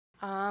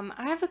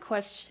I have a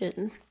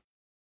question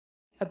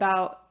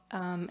about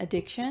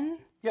addiction.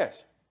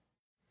 Yes.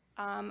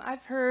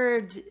 I've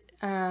heard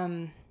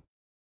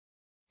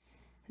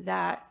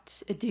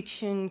that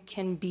addiction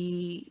can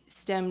be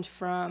stemmed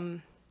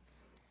from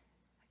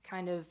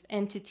kind of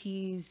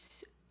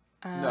entities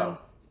No.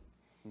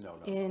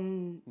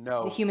 in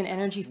No. the human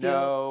energy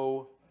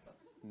field.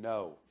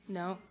 No.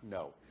 No?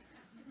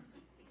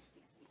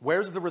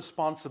 Where's the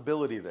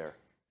responsibility there?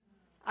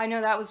 I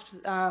know that was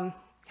kind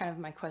of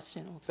my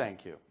question.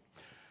 Thank you.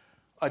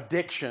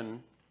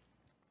 Addiction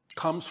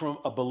comes from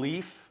a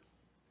belief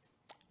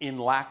in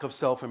lack of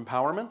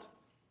self-empowerment,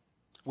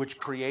 which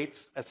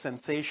creates a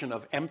sensation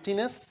of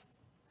emptiness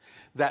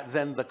that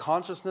then the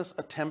consciousness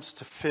attempts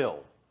to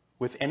fill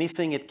with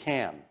anything it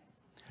can.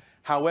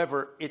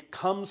 However, it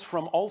comes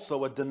from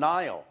also a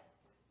denial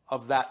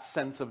of that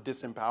sense of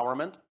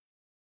disempowerment,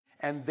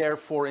 and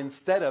therefore,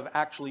 instead of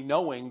actually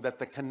knowing that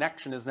the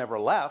connection is never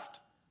left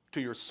to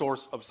your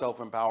source of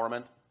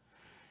self-empowerment,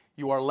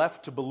 you are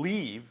left to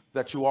believe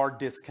that you are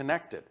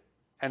disconnected.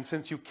 And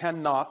since you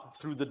cannot,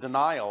 through the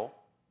denial,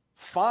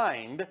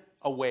 find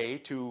a way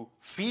to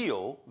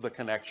feel the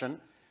connection,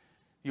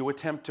 you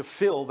attempt to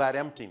fill that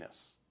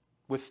emptiness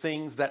with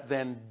things that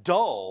then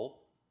dull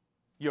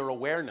your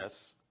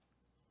awareness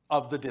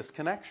of the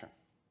disconnection.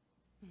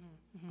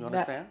 You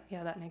understand?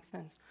 Yeah, that makes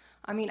sense.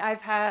 I mean, I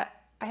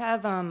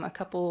have a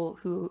couple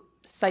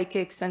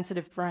psychic,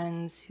 sensitive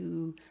friends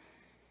who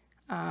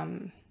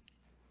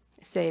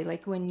say,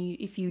 like,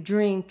 if you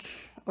drink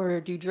or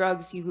do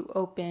drugs,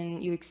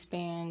 you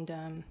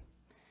expand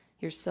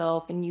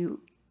yourself, and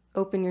you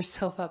open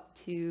yourself up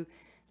to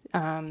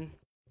kind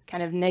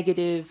of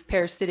negative,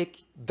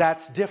 parasitic.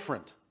 That's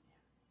different,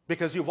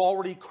 because you've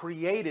already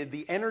created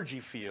the energy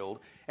field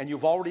and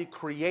you've already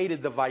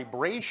created the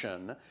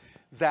vibration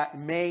that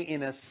may,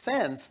 in a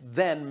sense,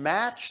 then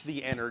match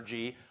the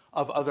energy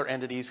of other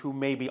entities who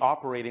may be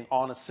operating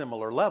on a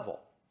similar level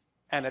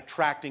and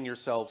attracting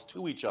yourselves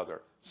to each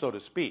other, so to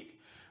speak.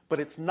 But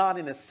it's not,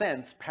 in a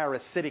sense,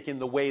 parasitic in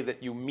the way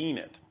that you mean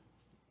it.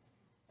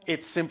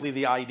 It's simply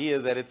the idea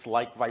that it's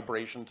like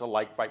vibration to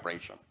like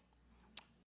vibration.